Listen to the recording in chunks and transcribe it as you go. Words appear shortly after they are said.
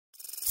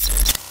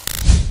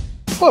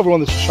Hello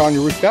everyone, this is Sean,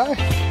 your roof guy.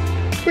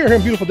 We're here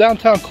in beautiful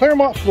downtown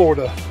Clermont,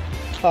 Florida.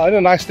 In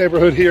a nice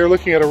neighborhood here,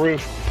 looking at a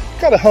roof.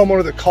 Got a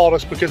homeowner that called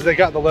us because they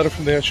got the letter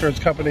from the insurance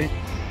company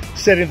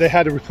stating they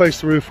had to replace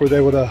the roof or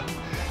they would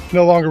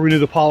no longer renew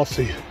the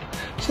policy.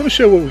 So let me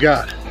show you what we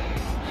got.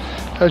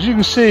 As you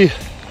can see,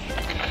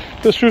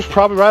 this roof's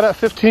probably right at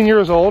 15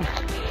 years old.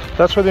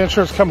 That's where the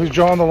insurance company's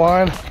drawing the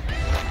line.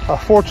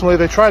 Fortunately,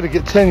 they tried to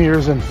get 10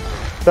 years and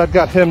that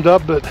got hemmed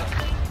up, but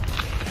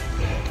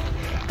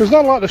there's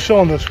not a lot to show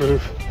on this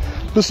roof.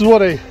 This is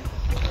what a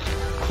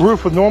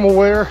roof with normal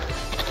wear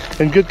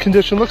and good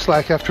condition looks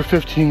like after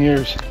 15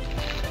 years.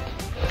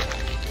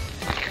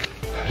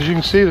 As you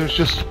can see, there's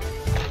just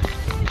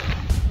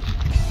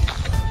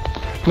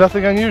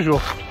nothing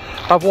unusual.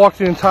 I've walked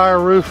the entire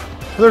roof.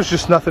 There's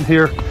just nothing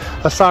here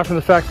aside from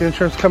the fact the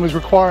insurance company's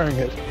requiring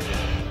it.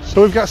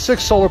 So we've got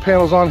 6 solar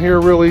panels on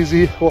here, real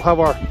easy. We'll have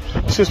our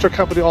sister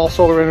company, All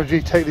Solar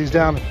Energy, take these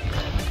down and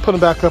put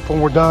them back up when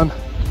we're done.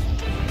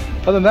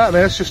 Other than that,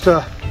 man, it's just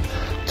a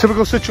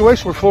typical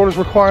situation where Florida's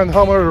requiring the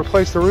homeowner to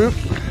replace the roof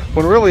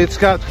when really it's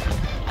got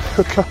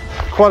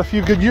quite a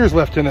few good years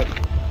left in it.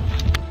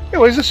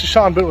 Anyways, this is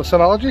Sean Bennett with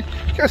Sunologi.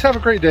 You guys have a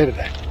great day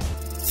today.